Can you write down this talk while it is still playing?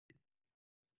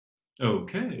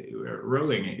Okay, we're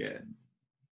rolling again.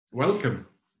 Welcome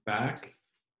back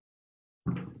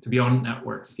to Beyond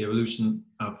Networks, the evolution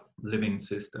of living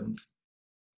systems.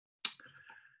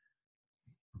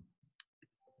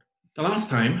 The last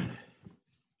time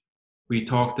we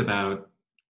talked about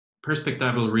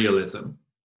perspectival realism.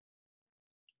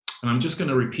 And I'm just going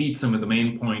to repeat some of the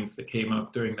main points that came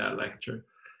up during that lecture.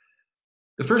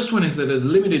 The first one is that as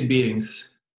limited beings,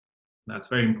 that's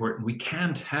very important, we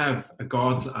can't have a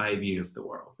God's eye view of the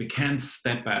world. We can't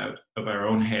step out of our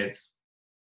own heads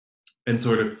and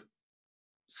sort of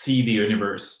see the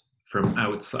universe from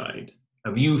outside.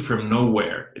 A view from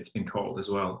nowhere, it's been called as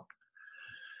well.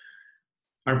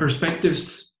 Our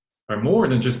perspectives are more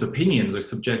than just opinions or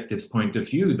subjective point of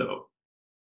view, though.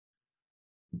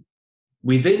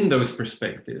 Within those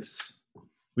perspectives,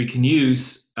 we can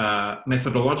use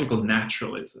methodological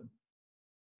naturalism,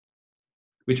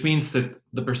 which means that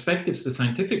the perspectives, the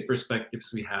scientific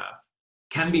perspectives we have,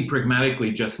 can be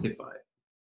pragmatically justified.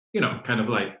 You know, kind of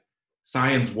like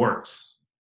science works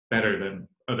better than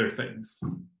other things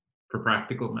for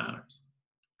practical matters.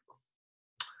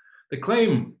 The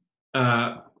claims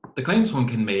one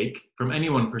can make from any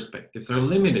one perspectives are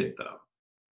limited,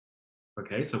 though.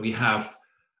 Okay, so we have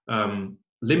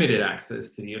limited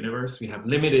access to the universe, we have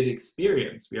limited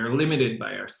experience, we are limited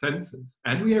by our senses,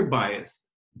 and we are biased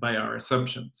by our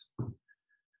assumptions.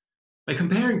 By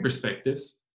comparing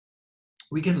perspectives,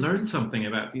 we can learn something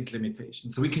about these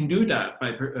limitations. So we can do that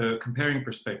by comparing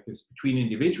perspectives between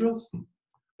individuals,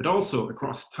 but also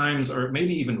across times, or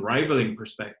maybe even rivaling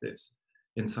perspectives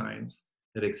in science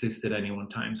that exist at any one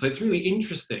time. So it's really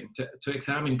interesting to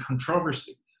examine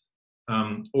controversies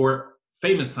or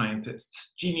famous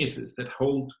scientists, geniuses that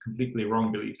hold completely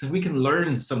wrong beliefs. And we can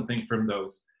learn something from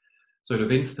those sort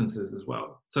of instances as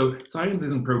well. So science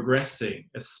isn't progressing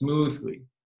as smoothly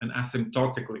and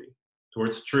asymptotically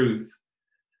towards truth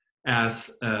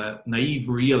as naive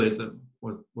realism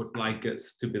would like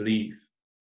us to believe.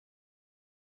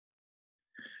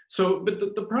 So, but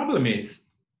the problem is,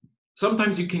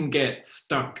 sometimes you can get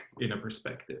stuck in a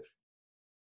perspective.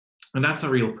 And that's a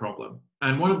real problem.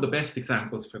 And one of the best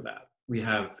examples for that we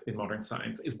have in modern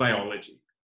science is biology.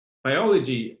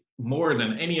 Biology, more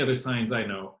than any other science I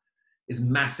know, is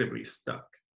massively stuck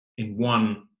in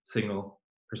one single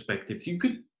perspective. You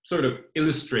could sort of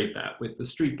illustrate that with the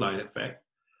streetlight effect,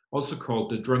 also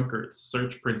called the drunkard's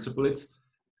search principle. It's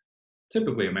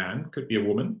typically a man, could be a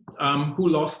woman, who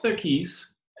lost their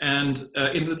keys and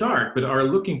in the dark, but are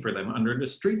looking for them under the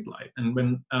streetlight. And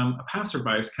when a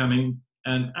passerby is coming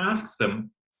and asks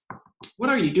them, "What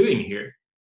are you doing here?"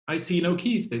 "I see no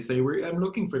keys." They say, "I'm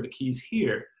looking for the keys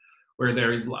here where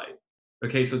there is light."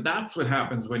 Okay, so that's what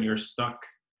happens when you're stuck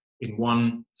in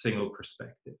one single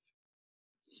perspective.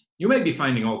 You may be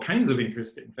finding all kinds of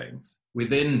interesting things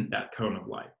within that cone of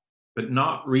light, but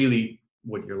not really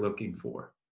what you're looking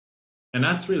for. And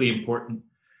that's really important.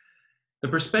 The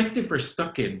perspective we're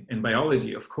stuck in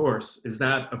biology, of course, is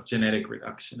that of genetic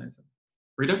reductionism.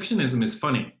 Reductionism is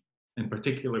funny, in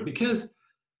particular, because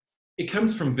it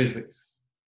comes from physics.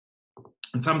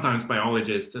 And sometimes as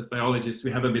biologists,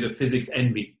 we have a bit of physics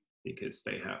envy because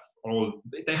they have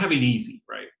it easy,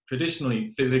 right? Traditionally,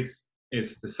 physics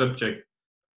is the subject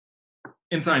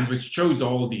in science which chose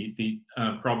all the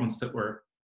problems that were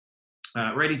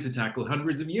ready to tackle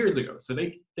hundreds of years ago. So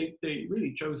they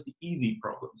really chose the easy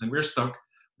problems, and we're stuck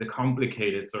with the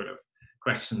complicated sort of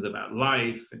questions about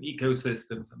life and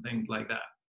ecosystems and things like that.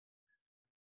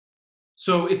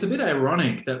 So it's a bit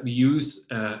ironic that we use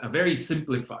a very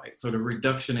simplified sort of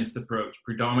reductionist approach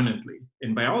predominantly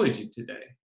in biology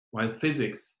today, while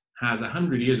physics has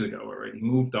 100 years ago already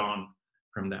moved on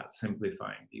from that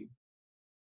simplifying view.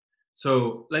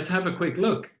 So let's have a quick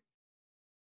look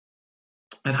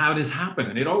at how this happened.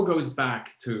 And it all goes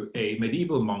back to a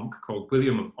medieval monk called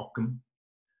William of Ockham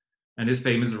and his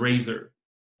famous razor.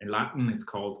 In Latin, it's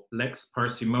called lex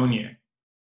parsimoniae,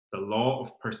 the law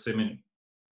of parsimony.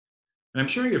 And I'm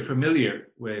sure you're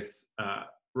familiar with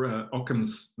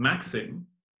Occam's maxim.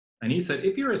 And he said,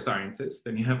 if you're a scientist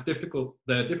and you have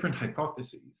different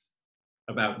hypotheses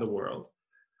about the world,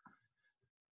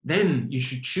 then you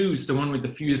should choose the one with the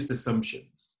fewest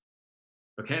assumptions.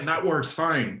 Okay, and that works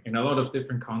fine in a lot of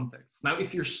different contexts. Now,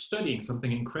 if you're studying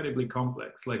something incredibly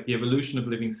complex, like the evolution of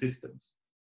living systems,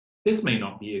 this may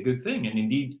not be a good thing, and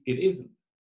indeed it isn't.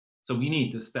 So we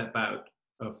need to step out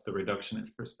of the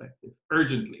reductionist perspective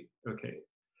urgently. Okay,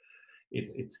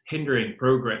 it's hindering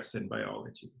progress in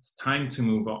biology. It's time to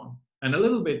move on. And a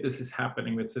little bit this is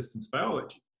happening with systems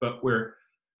biology, but we're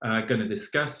going to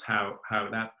discuss how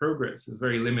that progress is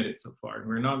very limited so far, and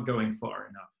we're not going far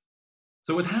enough.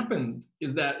 So what happened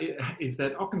is that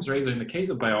Occam's razor in the case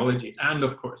of biology and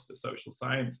of course the social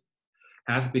sciences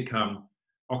has become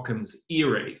Occam's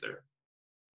eraser.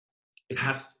 It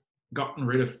has gotten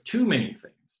rid of too many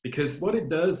things, because what it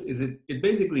does is it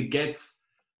basically gets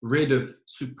rid of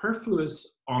superfluous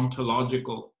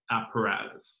ontological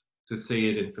apparatus, to say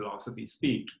it in philosophy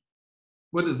speak.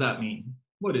 What does that mean?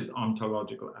 What is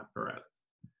ontological apparatus?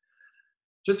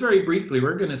 Just very briefly,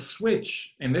 we're going to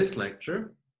switch in this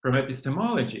lecture from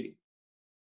epistemology,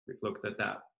 we've looked at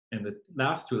that in the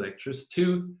last two lectures,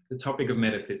 to the topic of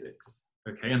metaphysics.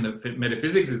 Okay, and the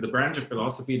metaphysics is the branch of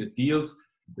philosophy that deals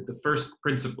with the first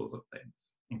principles of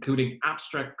things, including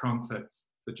abstract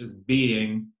concepts such as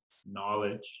being,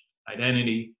 knowledge,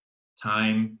 identity,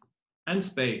 time, and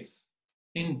space.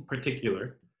 In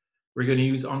particular, we're going to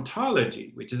use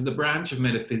ontology, which is the branch of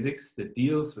metaphysics that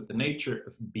deals with the nature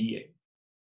of being.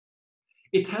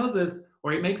 It tells us,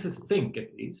 or it makes us think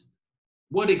at least,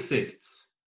 what exists.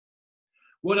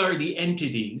 What are the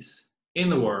entities in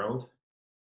the world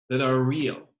that are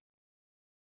real?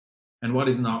 And what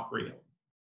is not real?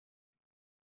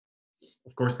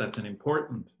 Of course, that's an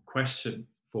important question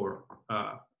for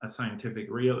a scientific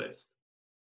realist.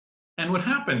 And what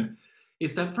happened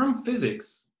is that from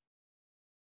physics,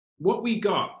 what we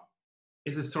got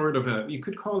is a sort of a, you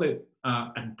could call it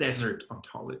a desert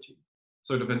ontology,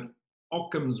 sort of an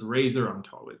Occam's razor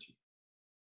ontology.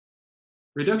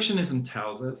 Reductionism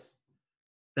tells us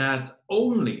that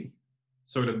only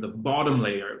sort of the bottom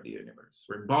layer of the universe,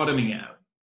 we're bottoming out,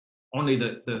 only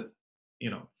the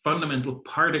fundamental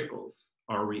particles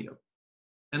are real.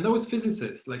 And those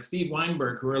physicists like Steve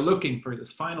Weinberg, who are looking for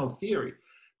this final theory,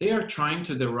 they are trying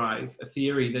to derive a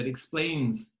theory that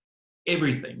explains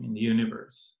everything in the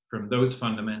universe from those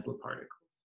fundamental particles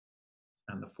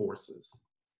and the forces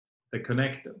that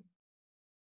connect them.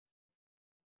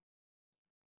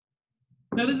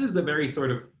 Now, this is a very sort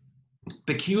of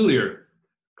peculiar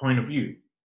point of view.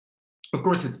 Of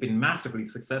course, it's been massively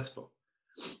successful,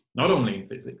 not only in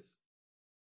physics,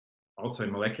 also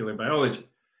in molecular biology,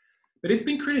 but it's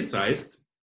been criticized,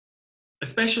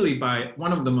 especially by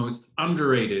one of the most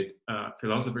underrated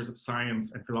philosophers of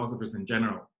science and philosophers in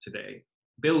general today,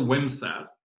 Bill Wimsatt.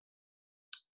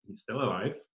 He's still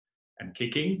alive and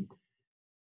kicking.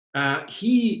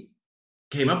 He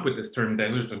came up with this term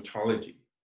desert ontology.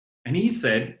 And he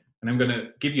said, and I'm going to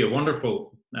give you a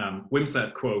wonderful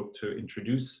Wimsatt quote to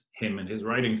introduce him and his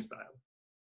writing style.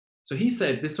 So he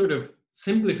said, this sort of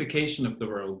simplification of the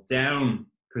world down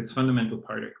to its fundamental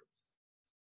particles,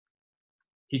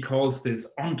 he calls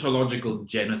this ontological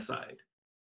genocide.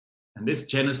 And this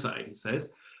genocide, he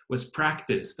says, was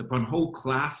practiced upon whole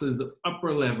classes of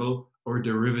upper level or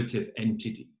derivative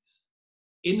entities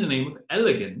in the name of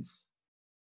elegance.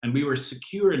 And we were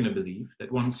secure in the belief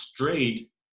that one strayed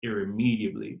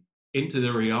irremediably into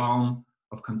the realm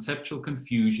of conceptual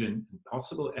confusion and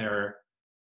possible error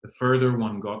the further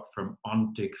one got from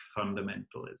ontic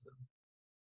fundamentalism.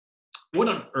 What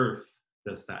on earth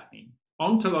does that mean?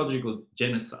 Ontological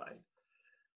genocide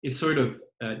is sort of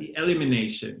the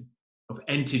elimination of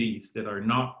entities that are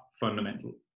not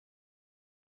fundamental.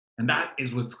 And that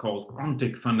is what's called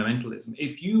ontic fundamentalism.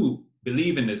 If you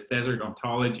believe in this desert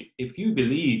ontology, if you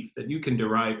believe that you can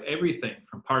derive everything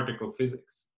from particle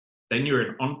physics, then you're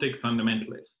an ontic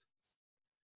fundamentalist.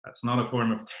 That's not a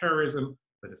form of terrorism,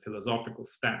 but a philosophical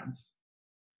stance.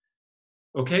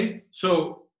 Okay,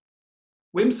 so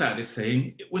Wimsatt is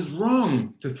saying it was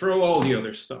wrong to throw all the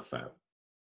other stuff out.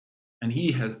 And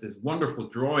he has this wonderful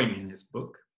drawing in his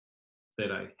book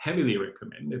that I heavily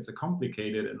recommend. It's a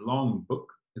complicated and long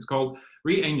book. It's called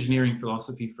Re-Engineering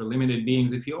Philosophy for Limited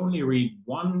Beings. If you only read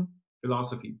one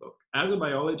philosophy book as a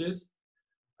biologist,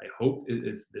 I hope it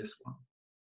is this one.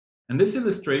 And this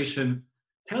illustration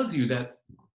tells you that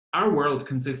our world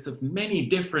consists of many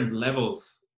different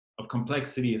levels of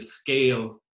complexity, of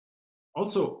scale,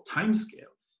 also time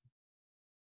scales.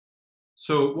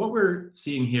 So what we're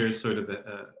seeing here is sort of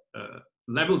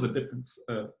levels of different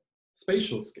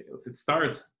spatial scales. It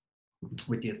starts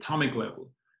with the atomic level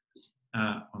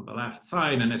on the left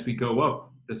side, and as we go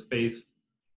up the space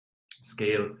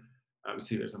scale, we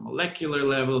see there's a molecular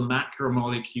level,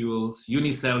 macromolecules,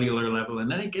 unicellular level, and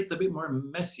then it gets a bit more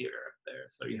messier up there.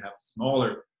 So you have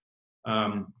smaller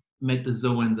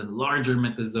metazoans and larger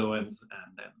metazoans,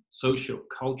 and then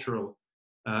socio-cultural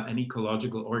and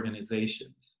ecological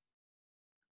organizations.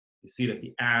 You see that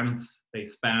the ants, they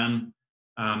span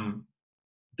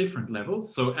different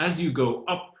levels. So as you go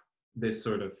up this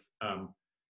sort of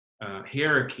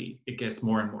hierarchy, it gets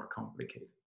more and more complicated.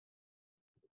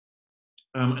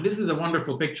 And this is a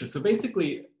wonderful picture. So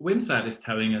basically, Wimsatt is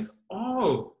telling us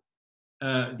all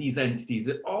these entities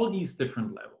at all these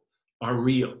different levels are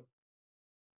real.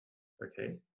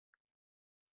 Okay.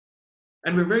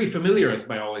 And we're very familiar as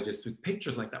biologists with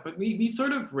pictures like that, but we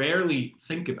sort of rarely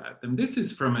think about them. This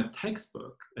is from a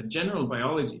textbook, a general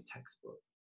biology textbook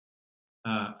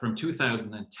from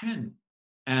 2010.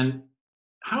 And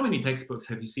how many textbooks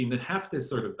have you seen that have this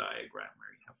sort of diagram where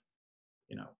you have,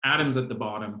 you know, atoms at the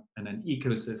bottom and then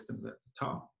ecosystems at the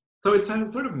top? So it's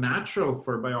sort of natural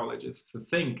for biologists to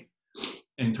think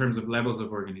in terms of levels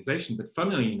of organization, but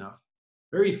funnily enough,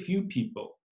 very few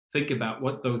people think about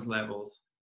what those levels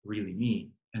really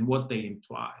mean and what they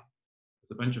imply.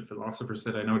 There's a bunch of philosophers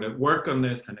that I know that work on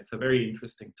this, and it's a very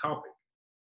interesting topic.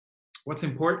 What's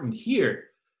important here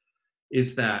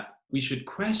is that we should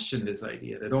question this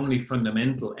idea that only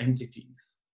fundamental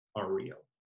entities are real.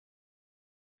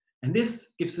 And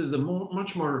this gives us a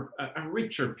much more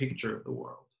richer picture of the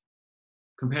world.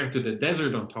 Compared to the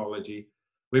desert ontology,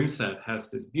 Wimsatt has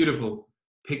this beautiful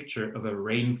picture of a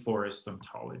rainforest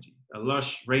ontology, a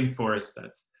lush rainforest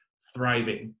that's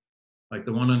thriving, like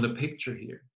the one on the picture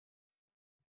here.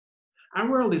 Our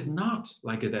world is not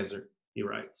like a desert, he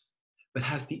writes, but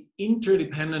has the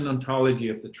interdependent ontology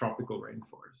of the tropical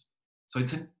rainforest. So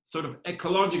it's a sort of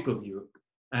ecological view,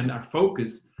 and our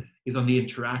focus is on the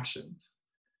interactions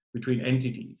between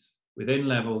entities within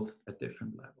levels at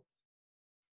different levels.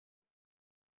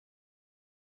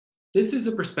 This is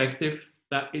a perspective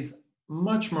that is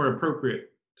much more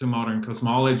appropriate to modern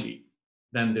cosmology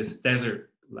than this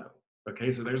desert level.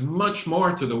 Okay, so there's much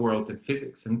more to the world than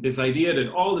physics, and this idea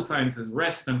that all the sciences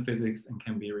rest on physics and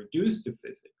can be reduced to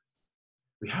physics,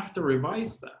 we have to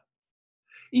revise that.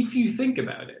 If you think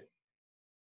about it,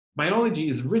 biology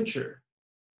is richer.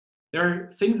 There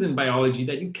are things in biology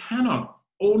that you cannot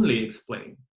only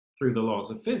explain through the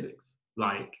laws of physics,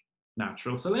 like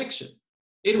natural selection.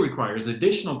 It requires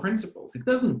additional principles. It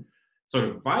doesn't sort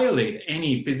of violate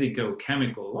any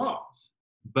physico-chemical laws,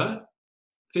 but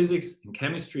physics and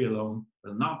chemistry alone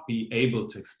will not be able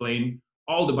to explain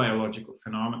all the biological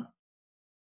phenomena.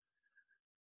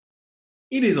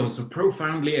 It is also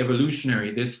profoundly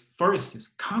evolutionary. This forest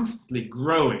is constantly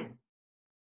growing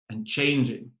and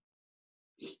changing.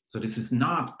 So this is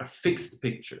not a fixed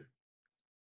picture.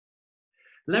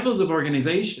 Levels of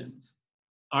organizations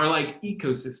are like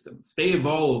ecosystems. They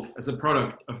evolve as a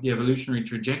product of the evolutionary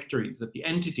trajectories of the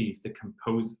entities that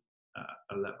compose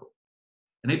a level.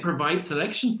 And they provide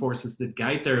selection forces that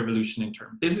guide their evolution in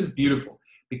turn. This is beautiful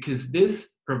because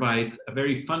this provides a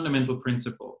very fundamental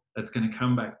principle that's going to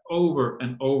come back over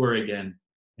and over again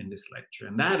in this lecture.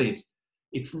 And that is,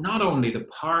 it's not only the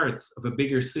parts of a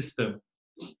bigger system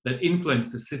that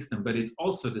influence the system, but it's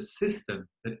also the system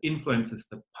that influences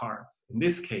the parts. In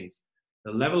this case,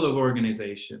 the level of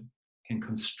organization can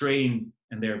constrain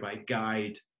and thereby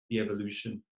guide the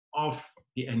evolution of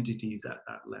the entities at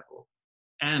that level.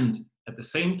 And at the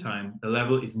same time, the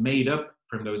level is made up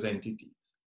from those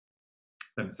entities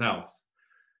themselves.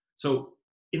 So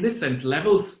in this sense,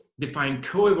 levels define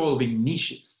co-evolving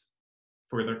niches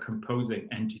for their composing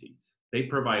entities. They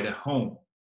provide a home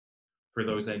for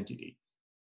those entities.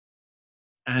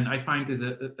 And I find this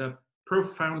a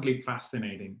profoundly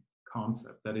fascinating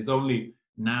concept that is only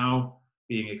now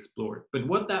being explored. But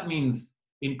what that means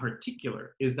in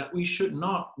particular is that we should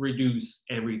not reduce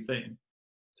everything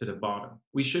to the bottom.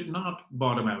 We should not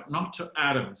bottom out, not to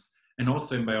atoms. And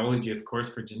also in biology, of course,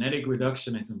 for genetic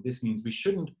reductionism, this means we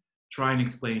shouldn't try and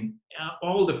explain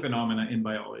all the phenomena in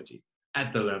biology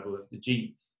at the level of the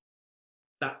genes.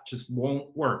 That just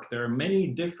won't work. There are many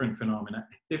different phenomena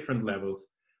at different levels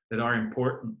that are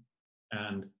important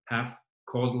and have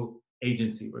causal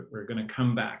agency. We're going to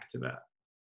come back to that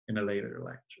in a later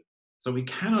lecture. So we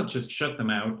cannot just shut them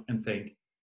out and think,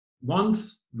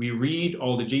 once we read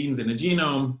all the genes in a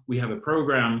genome, we have a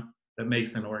program that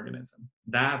makes an organism.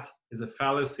 That is a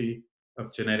fallacy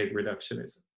of genetic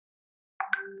reductionism.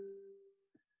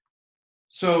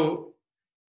 So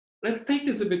let's take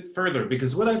this a bit further,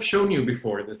 because what I've shown you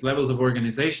before, this levels of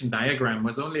organization diagram,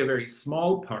 was only a very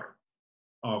small part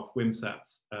of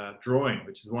Wimsatt's drawing,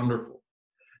 which is wonderful.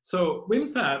 So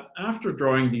Wimsatt, after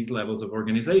drawing these levels of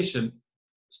organization,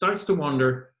 starts to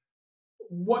wonder,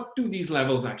 what do these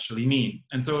levels actually mean?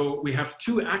 And so we have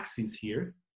two axes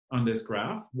here on this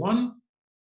graph. One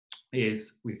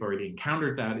is, we've already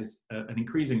encountered that, is an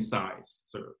increasing size,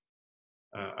 sort of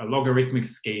a logarithmic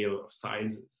scale of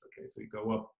sizes. Okay, so we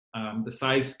go up the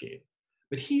size scale.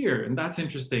 But here, and that's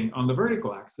interesting, on the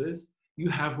vertical axis, you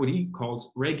have what he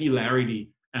calls regularity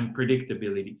and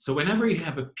predictability. So whenever you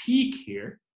have a peak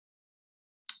here,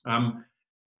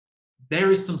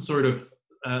 there is some sort of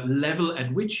level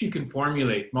at which you can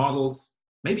formulate models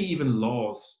maybe even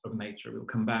laws of nature. We'll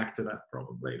come back to that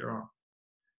problem later on.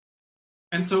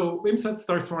 And so Wimsatt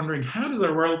starts wondering, how does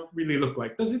our world really look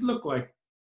like? Does it look like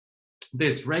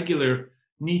this regular,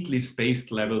 neatly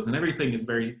spaced levels, and everything is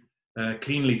very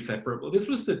cleanly separable? This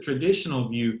was the traditional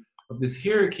view of this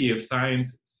hierarchy of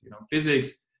sciences. You know,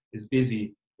 physics is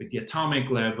busy with the atomic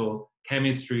level,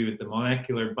 chemistry with the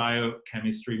molecular,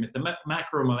 biochemistry with the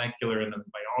macromolecular, and then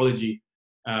biology,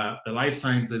 the life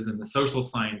sciences and the social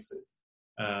sciences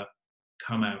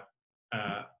come up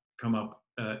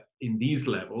in these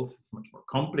levels. It's much more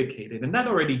complicated, and that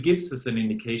already gives us an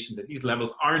indication that these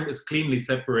levels aren't as cleanly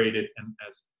separated and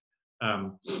as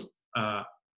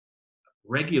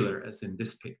regular as in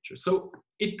this picture. So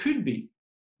it could be,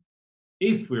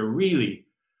 if we're really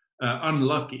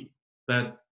unlucky,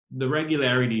 that the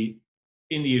regularity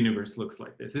in the universe looks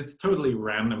like this. It's totally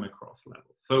random across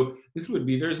levels. So this would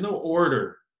be, there's no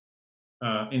order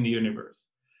in the universe.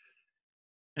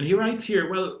 And he writes here,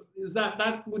 well,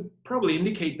 that would probably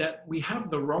indicate that we have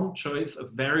the wrong choice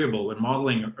of variable when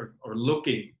modeling or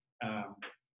looking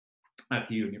at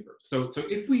the universe. So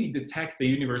if we detect the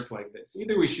universe like this,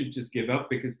 either we should just give up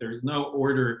because there is no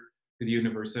order to the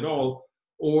universe at all,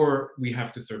 or we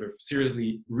have to sort of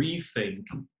seriously rethink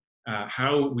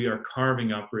how we are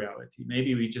carving up reality.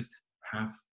 Maybe we just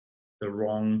have the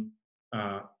wrong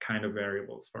kind of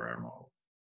variables for our models.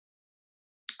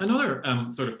 Another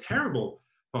sort of terrible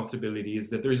possibility is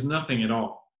that there's nothing at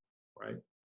all, right?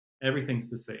 Everything's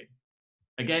the same.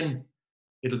 Again,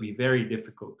 it'll be very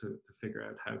difficult to figure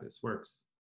out how this works.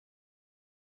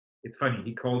 It's funny,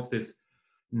 he calls this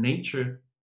nature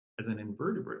as an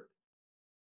invertebrate.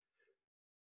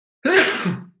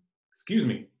 Excuse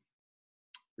me.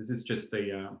 This is just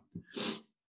a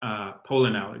pole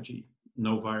analogy,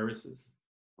 no viruses.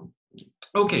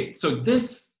 Okay, so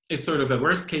this is sort of a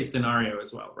worst case scenario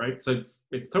as well, right? So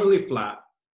it's totally flat.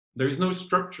 There is no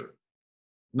structure,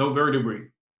 no vertebrae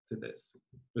to this.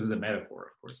 This is a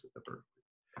metaphor, of course, with the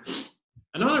vertebrae.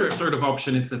 Another sort of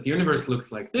option is that the universe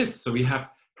looks like this. So we have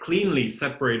cleanly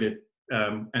separated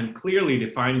and clearly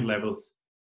defined levels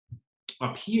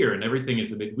up here, and everything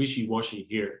is a bit wishy-washy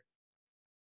here.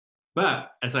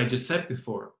 But as I just said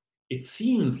before, it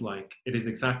seems like it is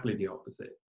exactly the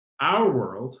opposite. Our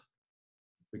world,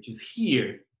 which is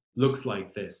here, looks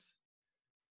like this.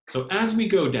 So as we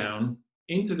go down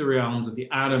into the realms of the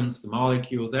atoms, the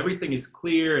molecules, everything is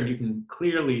clear, and you can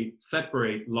clearly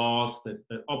separate laws that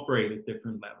operate at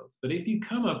different levels. But if you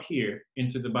come up here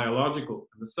into the biological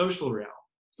and the social realm,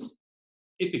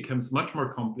 it becomes much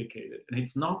more complicated, and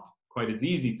it's not quite as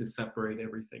easy to separate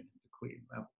everything into clean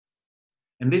levels.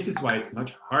 And this is why it's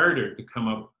much harder to come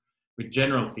up with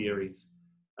general theories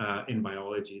in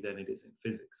biology than it is in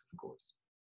physics, of course.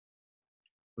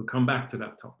 We'll come back to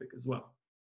that topic as well.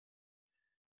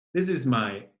 This is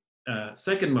my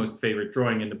second most favorite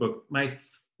drawing in the book. My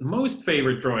most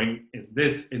favorite drawing is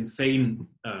this insane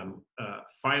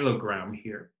phylogram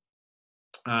here,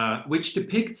 which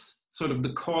depicts sort of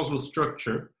the causal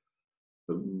structure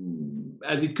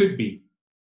as it could be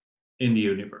in the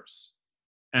universe.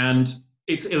 And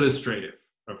it's illustrative.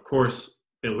 Of course,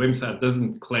 Bill Wimsatt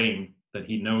doesn't claim that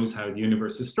he knows how the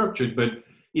universe is structured, but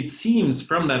it seems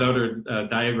from that other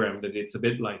diagram that it's a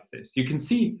bit like this. You can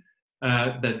see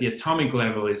that the atomic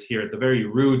level is here at the very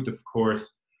root, of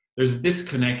course. There's a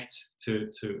disconnect to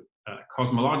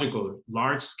cosmological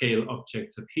large-scale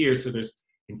objects up here. So there's,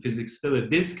 in physics, still a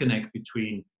disconnect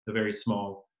between the very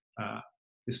small,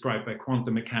 described by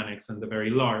quantum mechanics, and the very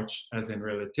large, as in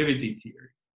relativity theory.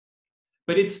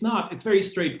 But it's not, it's very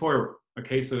straightforward.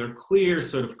 Okay, so there are clear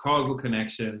sort of causal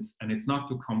connections, and it's not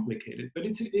too complicated. But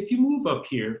it's, if you move up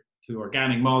here to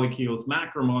organic molecules,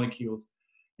 macromolecules,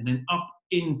 and then up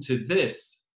into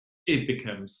this, it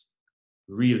becomes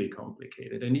really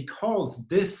complicated. And he calls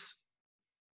this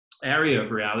area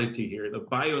of reality here the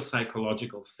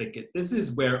biopsychological thicket. This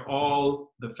is where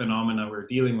all the phenomena we're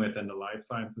dealing with in the life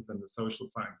sciences and the social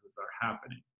sciences are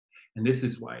happening. And this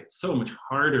is why it's so much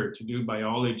harder to do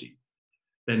biology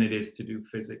than it is to do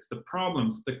physics. The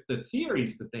problems, the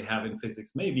theories that they have in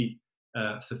physics may be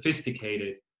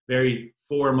sophisticated, very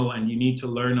formal, and you need to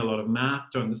learn a lot of math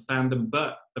to understand them,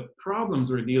 but the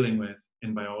problems we're dealing with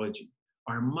in biology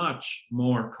are much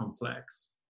more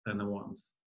complex than the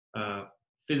ones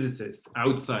physicists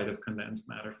outside of condensed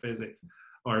matter physics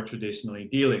are traditionally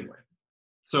dealing with.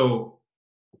 So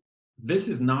this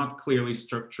is not clearly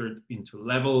structured into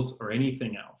levels or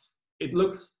anything else. It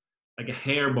looks like a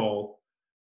hairball,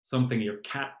 something your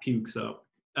cat pukes up.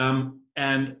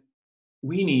 And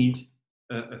we need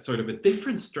a sort of a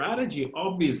different strategy,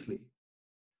 obviously,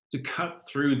 to cut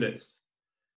through this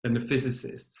than the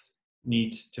physicists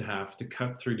need to have to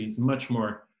cut through these much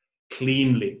more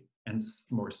cleanly and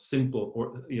more simple,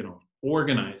 or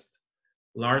organized,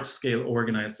 large-scale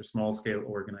organized or small-scale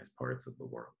organized parts of the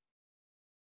world.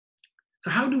 So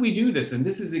how do we do this? And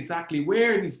this is exactly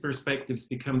where these perspectives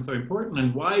become so important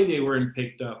and why they weren't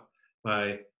picked up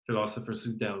by philosophers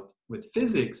who dealt with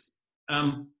physics.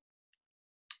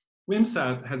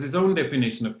 Wimsatt has his own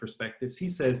definition of perspectives. He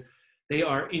says they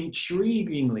are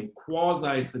intriguingly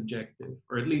quasi-subjective,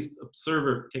 or at least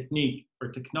observer technique or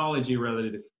technology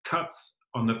relative cuts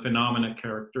on the phenomena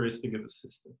characteristic of a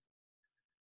system,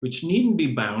 which needn't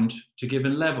be bound to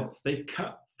given levels. They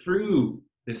cut through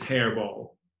this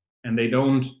hairball and they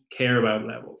don't care about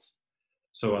levels.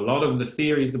 So a lot of the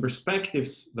theories, the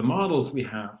perspectives, the models we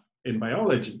have in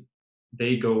biology,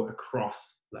 they go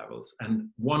across levels. And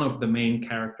one of the main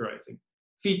characterizing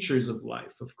features of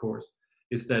life, of course,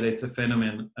 is that it's a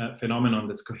phenomenon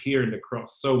that's coherent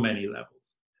across so many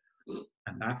levels.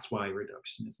 And that's why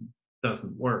reductionism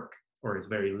doesn't work, or is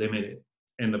very limited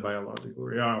in the biological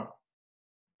realm.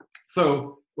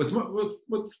 So what's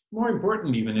more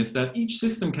important even is that each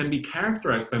system can be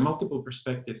characterized by multiple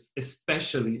perspectives,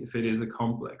 especially if it is a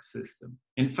complex system.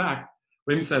 In fact,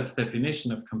 Wimsatt's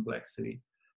definition of complexity,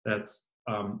 that's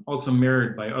also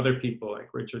mirrored by other people like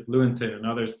Richard Lewontin and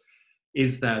others,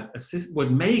 is that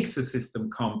what makes a system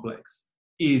complex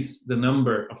is the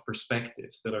number of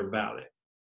perspectives that are valid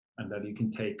and that you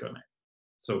can take on it.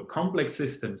 So complex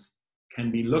systems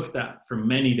can be looked at from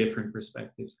many different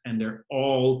perspectives, and they're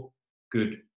all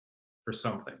good for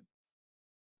something.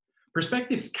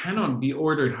 Perspectives cannot be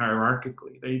ordered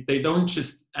hierarchically. They don't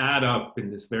just add up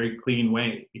in this very clean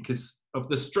way because of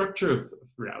the structure of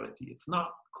reality. It's not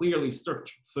clearly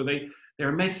structured. So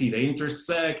they're messy, they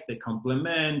intersect, they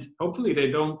complement. Hopefully they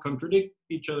don't contradict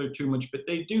each other too much, but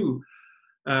they do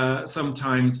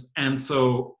sometimes. And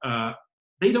so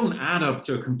they don't add up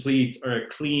to a complete or a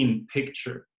clean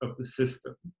picture of the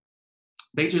system.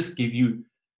 They just give you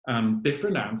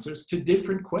different answers to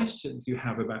different questions you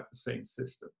have about the same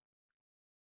system.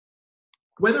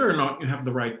 Whether or not you have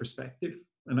the right perspective,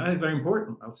 and that is very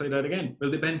important, I'll say that again,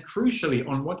 will depend crucially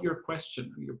on what your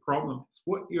question or your problem is,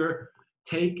 what your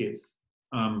take is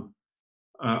on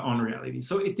reality.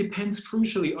 So it depends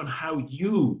crucially on how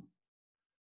you,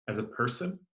 as a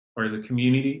person, or as a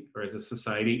community, or as a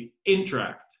society,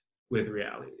 interact with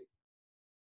reality.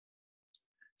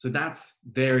 So that's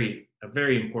a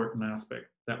very important aspect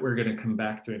that we're going to come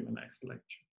back to in the next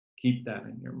lecture. Keep that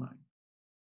in your mind.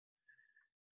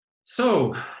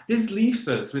 So this leaves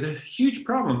us with a huge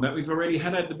problem that we've already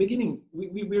had at the beginning.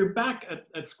 We're back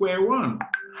at square one.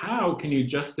 How can you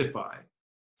justify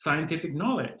scientific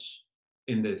knowledge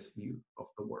in this view of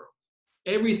the world?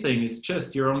 Everything is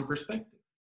just your own perspective.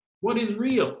 What is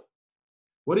real?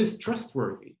 What is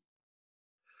trustworthy?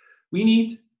 We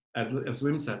need, as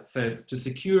Wimsatt says, to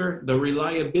secure the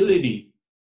reliability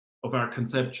of our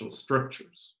conceptual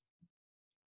structures.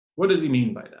 What does he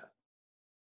mean by that?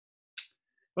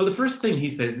 Well, the first thing he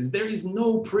says is there is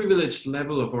no privileged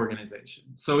level of organization.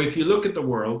 So if you look at the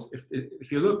world,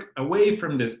 if you look away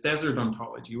from this desert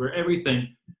ontology, where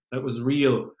everything that was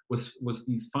real was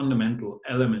these fundamental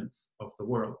elements of the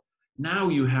world, now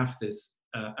you have this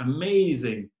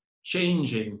amazing,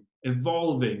 changing,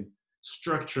 evolving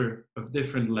structure of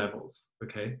different levels,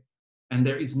 okay? And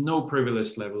there is no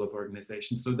privileged level of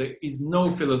organization. So there is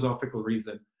no philosophical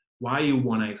reason why you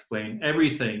want to explain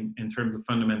everything in terms of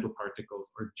fundamental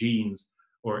particles or genes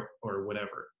or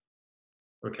whatever,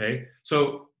 okay?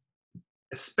 So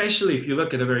especially if you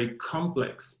look at a very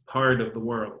complex part of the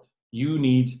world, you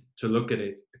need to look at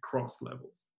it across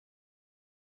levels.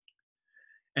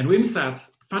 And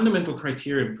Wimsatt's fundamental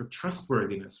criterion for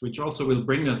trustworthiness, which also will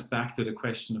bring us back to the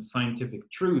question of scientific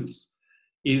truths,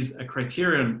 is a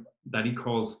criterion that he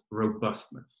calls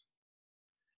robustness.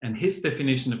 And his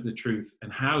definition of the truth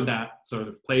and how that sort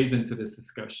of plays into this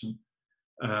discussion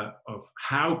of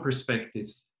how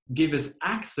perspectives give us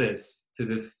access to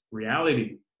this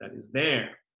reality that is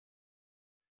there,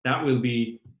 that will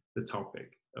be the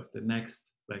topic of the next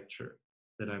lecture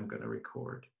that I'm going to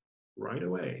record right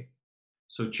away.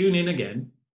 So tune in again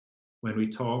when we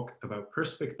talk about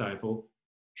perspectival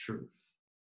truth.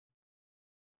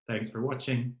 Thanks for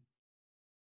watching.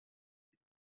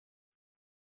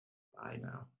 Bye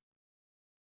now.